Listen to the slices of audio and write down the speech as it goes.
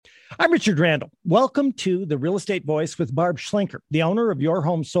I'm Richard Randall. Welcome to the Real Estate Voice with Barb Schlinker, the owner of Your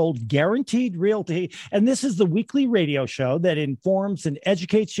Home Sold Guaranteed Realty. And this is the weekly radio show that informs and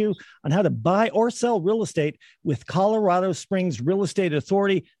educates you on how to buy or sell real estate with Colorado Springs Real Estate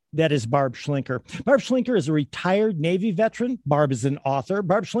Authority. That is Barb Schlinker. Barb Schlinker is a retired Navy veteran. Barb is an author.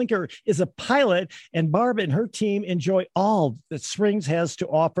 Barb Schlinker is a pilot, and Barb and her team enjoy all that Springs has to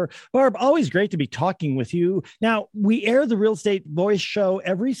offer. Barb, always great to be talking with you. Now, we air the Real Estate Voice show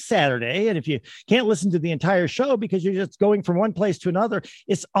every Saturday, and if you can't listen to the entire show because you're just going from one place to another,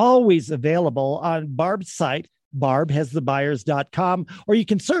 it's always available on Barb's site, barbhasthebuyers.com, or you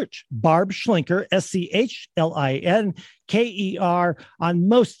can search Barb Schlinker, SCHLINKER, on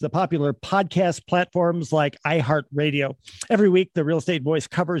most of the popular podcast platforms like iHeartRadio. Every week, the Real Estate Voice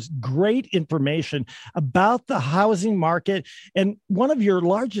covers great information about the housing market and one of your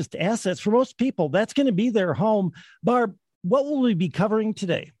largest assets for most people. That's going to be their home. Barb, what will we be covering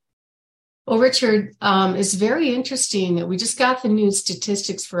today? Well, Richard, it's very interesting that we just got the new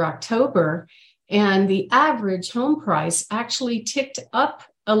statistics for October, and the average home price actually ticked up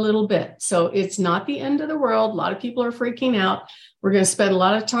a little bit. So it's not the end of the world. A lot of people are freaking out. We're going to spend a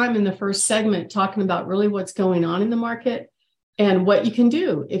lot of time in the first segment talking about really what's going on in the market and what you can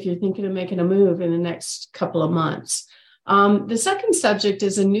do if you're thinking of making a move in the next couple of months. The second subject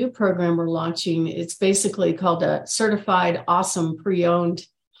is a new program we're launching. It's basically called a Certified Awesome Pre-Owned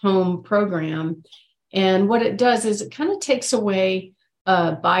Home Program. And what it does is it kind of takes away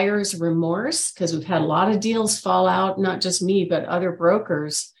buyer's remorse, because we've had a lot of deals fall out. Not just me, but other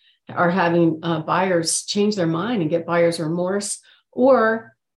brokers are having buyers change their mind and get buyer's remorse,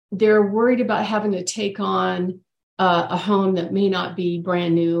 or they're worried about having to take on a home that may not be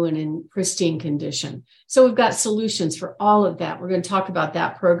brand new and in pristine condition. So we've got solutions for all of that. We're going to talk about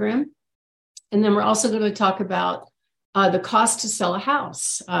that program. And then we're also going to talk about the cost to sell a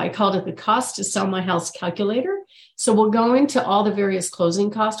house. I called it the cost to sell my house calculator. So we'll go into all the various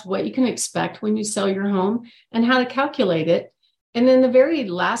closing costs, what you can expect when you sell your home, and how to calculate it. And then the very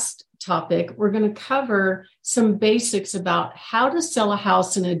last topic, we're going to cover some basics about how to sell a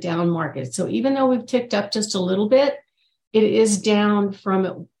house in a down market. So even though we've ticked up just a little bit, it is down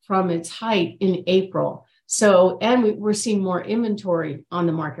from its height in April. So, and we're seeing more inventory on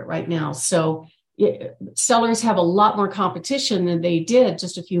the market right now. So sellers have a lot more competition than they did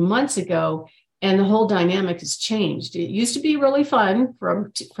just a few months ago, and the whole dynamic has changed. It used to be really fun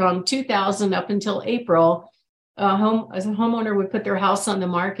from 2000 up until April. As a homeowner would put their house on the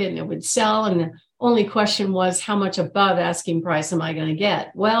market and it would sell, and the only question was, how much above asking price am I going to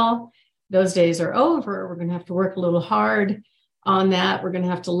get? Well, those days are over. We're going to have to work a little hard on that. We're going to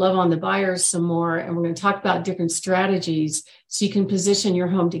have to love on the buyers some more, and we're going to talk about different strategies so you can position your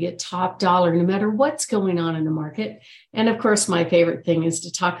home to get top dollar no matter what's going on in the market. And of course, my favorite thing is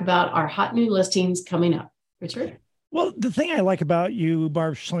to talk about our hot new listings coming up. Richard? Well, the thing I like about you,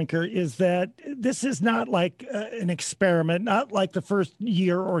 Barb Schlinker, is that this is not like an experiment, not like the first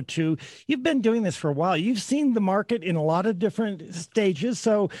year or two. You've been doing this for a while. You've seen the market in a lot of different stages.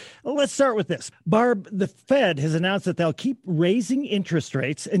 So let's start with this. Barb, the Fed has announced that they'll keep raising interest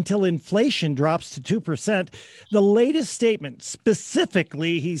rates until inflation drops to 2%. The latest statement,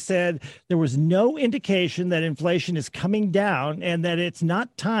 specifically, he said there was no indication that inflation is coming down and that it's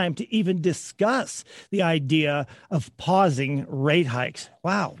not time to even discuss the idea of pausing rate hikes.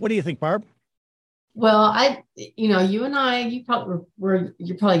 Wow. What do you think, Barb? Well, you and I, you're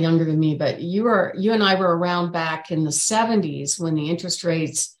probably younger than me, but you and I were around back in the 70s when the interest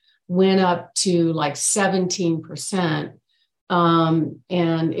rates went up to like 17%.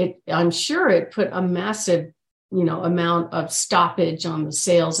 And I'm sure it put a massive, amount of stoppage on the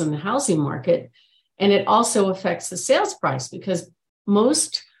sales in the housing market. And it also affects the sales price because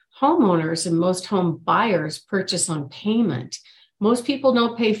most homeowners and most home buyers purchase on payment. Most people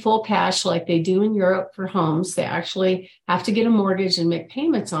don't pay full cash like they do in Europe for homes. They actually have to get a mortgage and make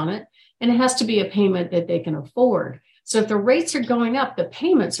payments on it. And it has to be a payment that they can afford. So if the rates are going up, the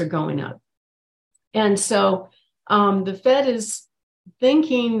payments are going up. And so the Fed is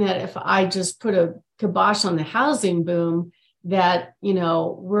thinking that if I just put a kibosh on the housing boom, that,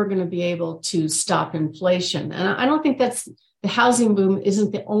 we're going to be able to stop inflation. And I don't think the housing boom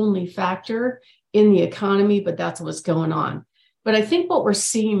isn't the only factor in the economy, but that's what's going on. But I think what we're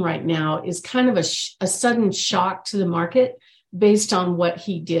seeing right now is kind of a sudden shock to the market based on what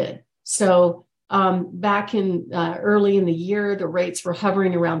he did. So back in early in the year, the rates were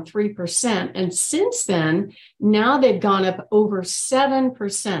hovering around 3%. And since then, now they've gone up over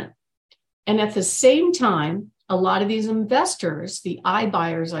 7%. And at the same time, a lot of these investors, the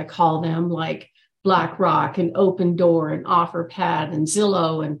iBuyers, I call them, like BlackRock and Open Door and OfferPad and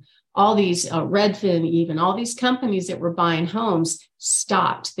Zillow and all these Redfin, even all these companies that were buying homes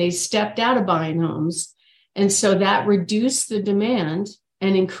stopped. They stepped out of buying homes. And so that reduced the demand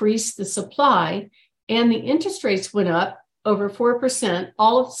and increased the supply. And the interest rates went up over 4%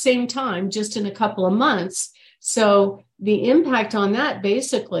 all at the same time, just in a couple of months. So the impact on that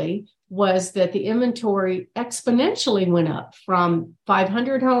basically was that the inventory exponentially went up from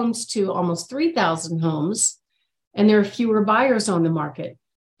 500 homes to almost 3,000 homes, and there are fewer buyers on the market.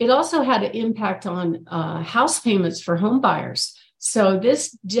 It also had an impact on house payments for home buyers. So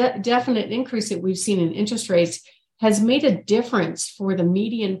this definite increase that we've seen in interest rates has made a difference for the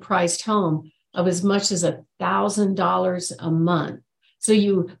median priced home of as much as $1,000 a month. So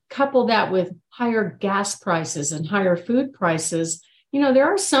you couple that with higher gas prices and higher food prices,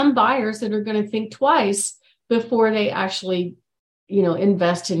 there are some buyers that are going to think twice before they actually,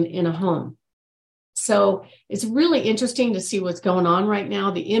 invest in a home. So it's really interesting to see what's going on right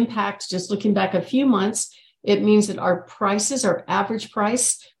now. The impact, just looking back a few months, it means that our average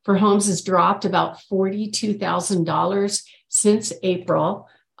price for homes has dropped about $42,000 since April.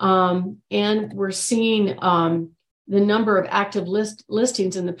 And we're seeing the number of active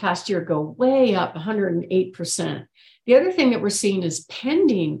listings in the past year go way up 108%. The other thing that we're seeing is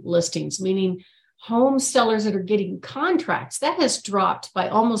pending listings, meaning home sellers that are getting contracts. That has dropped by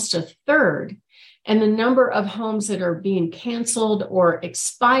almost a third. And the number of homes that are being canceled or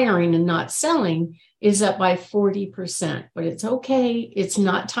expiring and not selling is up by 40%. But it's okay. It's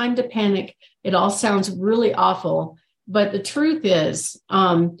not time to panic. It all sounds really awful. But the truth is,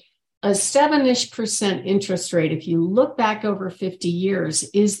 a 7-ish% interest rate, if you look back over 50 years,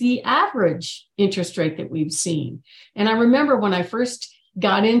 is the average interest rate that we've seen. And I remember when I first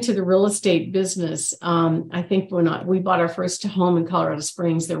got into the real estate business, I think when we bought our first home in Colorado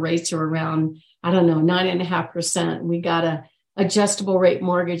Springs, the rates were around, 9.5%. We got a adjustable rate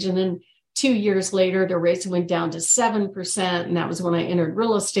mortgage. And then 2 years later, the rates went down to 7%. And that was when I entered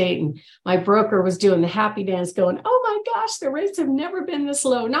real estate. And my broker was doing the happy dance going, oh my gosh, the rates have never been this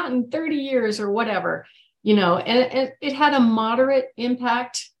low, not in 30 years or whatever, and it had a moderate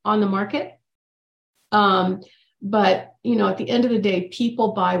impact on the market. But, at the end of the day,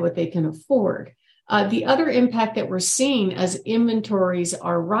 people buy what they can afford. The other impact that we're seeing as inventories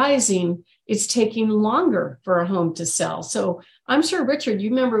are rising, it's taking longer for a home to sell. So I'm sure, Richard, you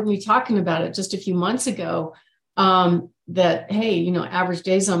remember me talking about it just a few months ago, that, hey, average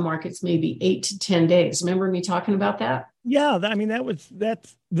days on markets may be 8 to 10 days. Remember me talking about that? Yeah.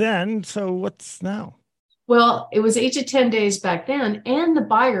 That's then. So what's now? Well, it was 8 to 10 days back then. And the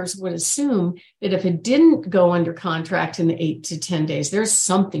buyers would assume that if it didn't go under contract in the 8 to 10 days, there's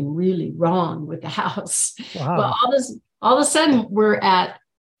something really wrong with the house. Wow. Well, all of a sudden we're at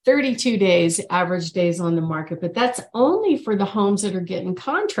 32 days, average days on the market, but that's only for the homes that are getting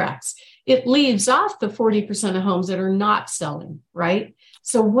contracts. It leaves off the 40% of homes that are not selling, right?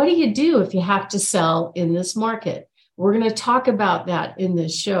 So what do you do if you have to sell in this market? We're going to talk about that in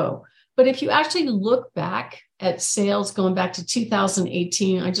this show. But if you actually look back at sales going back to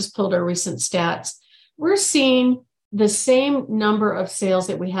 2018, I just pulled our recent stats, we're seeing the same number of sales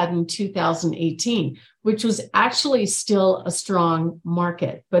that we had in 2018, which was actually still a strong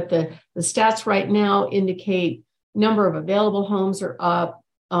market. But the stats right now indicate number of available homes are up.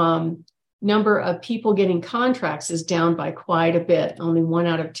 Number of people getting contracts is down by quite a bit. Only 1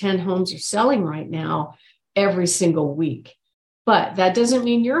 out of 10 homes are selling right now every single week. But that doesn't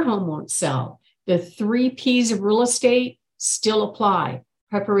mean your home won't sell. The 3 Ps of real estate still apply: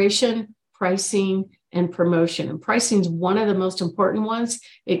 preparation, pricing, and promotion. And pricing is one of the most important ones.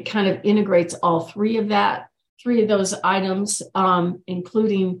 It kind of integrates all three of those items,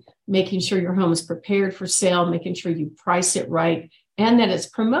 including making sure your home is prepared for sale, making sure you price it right, and that it's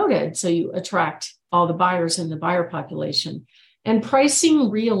promoted so you attract all the buyers in the buyer population. And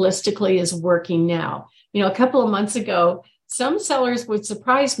pricing realistically is working now. A couple of months ago, some sellers would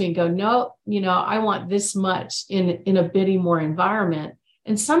surprise me and go, no, I want this much in a bidding war environment.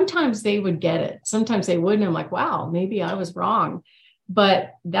 And sometimes they would get it. Sometimes they wouldn't. I'm like, wow, maybe I was wrong.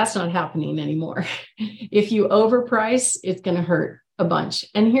 But that's not happening anymore. If you overprice, it's going to hurt a bunch.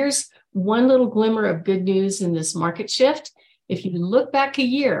 And here's one little glimmer of good news in this market shift. If you look back a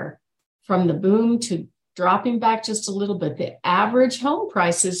year from the boom to dropping back just a little bit, the average home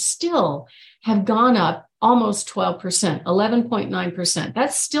prices still have gone up almost 12%, 11.9%.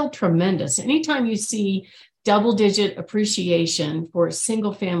 That's still tremendous. Anytime you see double-digit appreciation for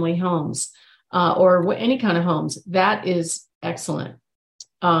single family homes or any kind of homes, that is excellent.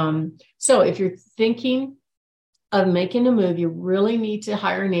 So if you're thinking of making a move, you really need to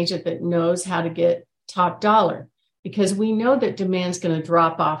hire an agent that knows how to get top dollar. because we know that demand's going to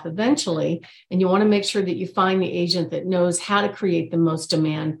drop off eventually. And you want to make sure that you find the agent that knows how to create the most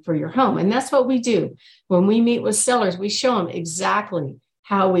demand for your home. And that's what we do. When we meet with sellers, we show them exactly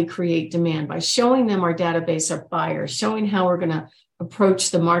how we create demand by showing them our database of buyers, showing how we're going to approach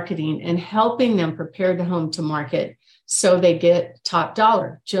the marketing and helping them prepare the home to market so they get top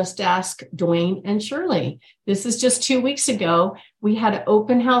dollar. Just ask Dwayne and Shirley. This is just 2 weeks ago. We had an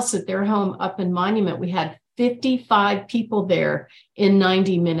open house at their home up in Monument. We had 55 people there in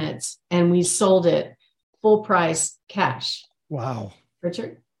 90 minutes, and we sold it full price cash. Wow.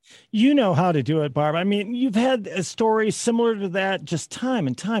 Richard? You know how to do it, Barb. I mean, you've had a story similar to that just time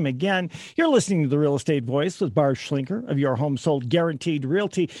and time again. You're listening to The Real Estate Voice with Barb Schlinker of Your Home Sold Guaranteed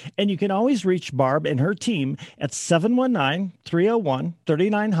Realty. And you can always reach Barb and her team at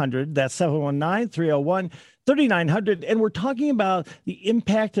 719-301-3900. That's 719-301-3900. And we're talking about the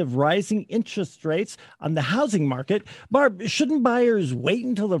impact of rising interest rates on the housing market. Barb, shouldn't buyers wait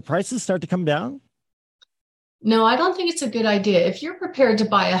until the prices start to come down? No, I don't think it's a good idea. If you're prepared to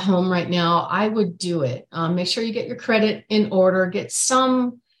buy a home right now, I would do it. Make sure you get your credit in order, get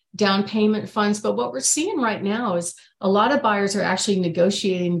some down payment funds. But what we're seeing right now is a lot of buyers are actually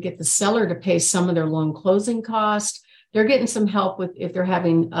negotiating to get the seller to pay some of their loan closing costs. They're getting some help with if they're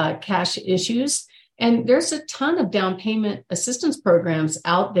having cash issues. And there's a ton of down payment assistance programs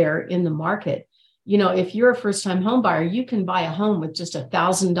out there in the market. You know, if you're a first-time home buyer, you can buy a home with just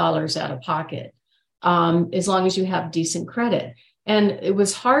 $1,000 out of pocket. As long as you have decent credit. And it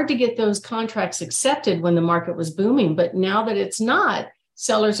was hard to get those contracts accepted when the market was booming. But now that it's not,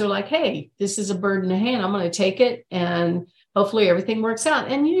 sellers are like, hey, this is a bird in the hand. I'm going to take it and hopefully everything works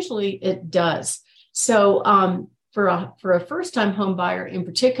out. And usually it does. So for a first-time home buyer in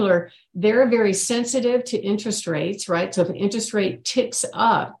particular, they're very sensitive to interest rates, right? So if an interest rate ticks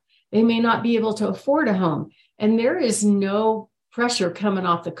up, they may not be able to afford a home. And there is no pressure coming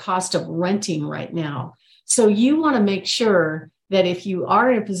off the cost of renting right now. So you want to make sure that if you are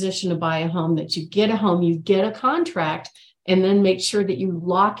in a position to buy a home, that you get a home, you get a contract, and then make sure that you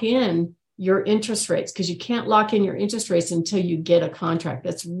lock in your interest rates, because you can't lock in your interest rates until you get a contract.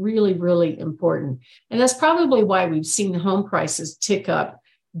 That's really, really important. And that's probably why we've seen the home prices tick up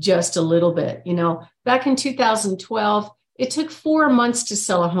just a little bit. You know, back in 2012, it took 4 months to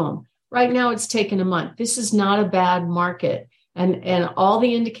sell a home. Right now, it's taken a month. This is not a bad market. And all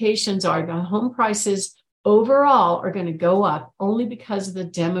the indications are the home prices overall are going to go up only because of the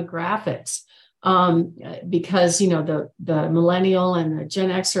demographics. Because, you know, the millennial and the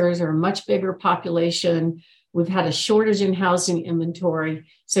Gen Xers are a much bigger population. We've had a shortage in housing inventory.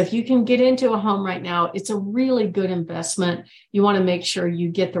 So if you can get into a home right now, it's a really good investment. You want to make sure you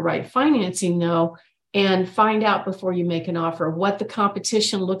get the right financing, though, and find out before you make an offer what the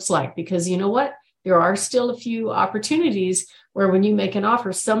competition looks like. Because you know what? There are still a few opportunities where when you make an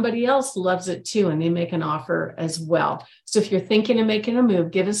offer, somebody else loves it too, and they make an offer as well. So if you're thinking of making a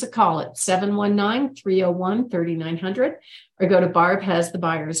move, give us a call at 719-301-3900 or go to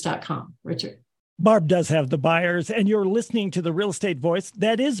barbhasthebuyers.com. Richard. Barb does have the buyers, and you're listening to The Real Estate Voice.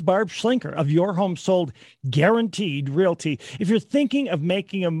 That is Barb Schlinker of Your Home Sold Guaranteed Realty. If you're thinking of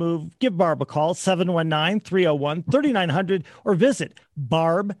making a move, give Barb a call, 719-301-3900, or visit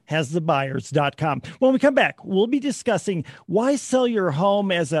barbhasthebuyers.com. When we come back, we'll be discussing why sell your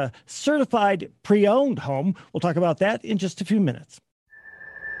home as a certified pre-owned home. We'll talk about that in just a few minutes.